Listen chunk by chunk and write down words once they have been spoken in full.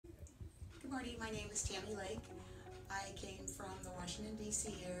morning, my name is Tammy Lake. I came from the Washington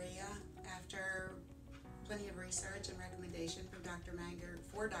D.C. area after plenty of research and recommendation from Dr.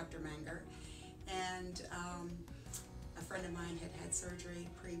 Manger, and a friend of mine had had surgery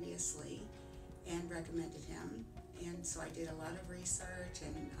previously and recommended him, and so I did a lot of research,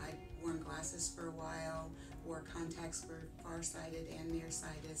 and I'd worn glasses for a while, wore contacts for farsighted and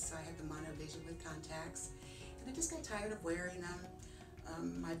nearsighted, so I had the monovision with contacts, and I just got tired of wearing them.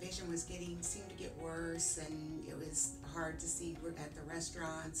 My vision seemed to get worse, and it was hard to see at the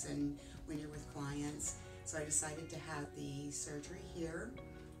restaurants and when you're with clients. So I decided to have the surgery here,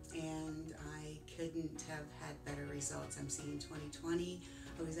 and I couldn't have had better results. I'm seeing 20/20.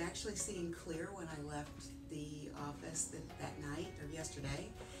 I was actually seeing clear when I left the office that night or yesterday,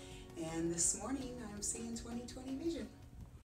 and this morning I'm seeing 20/20 vision.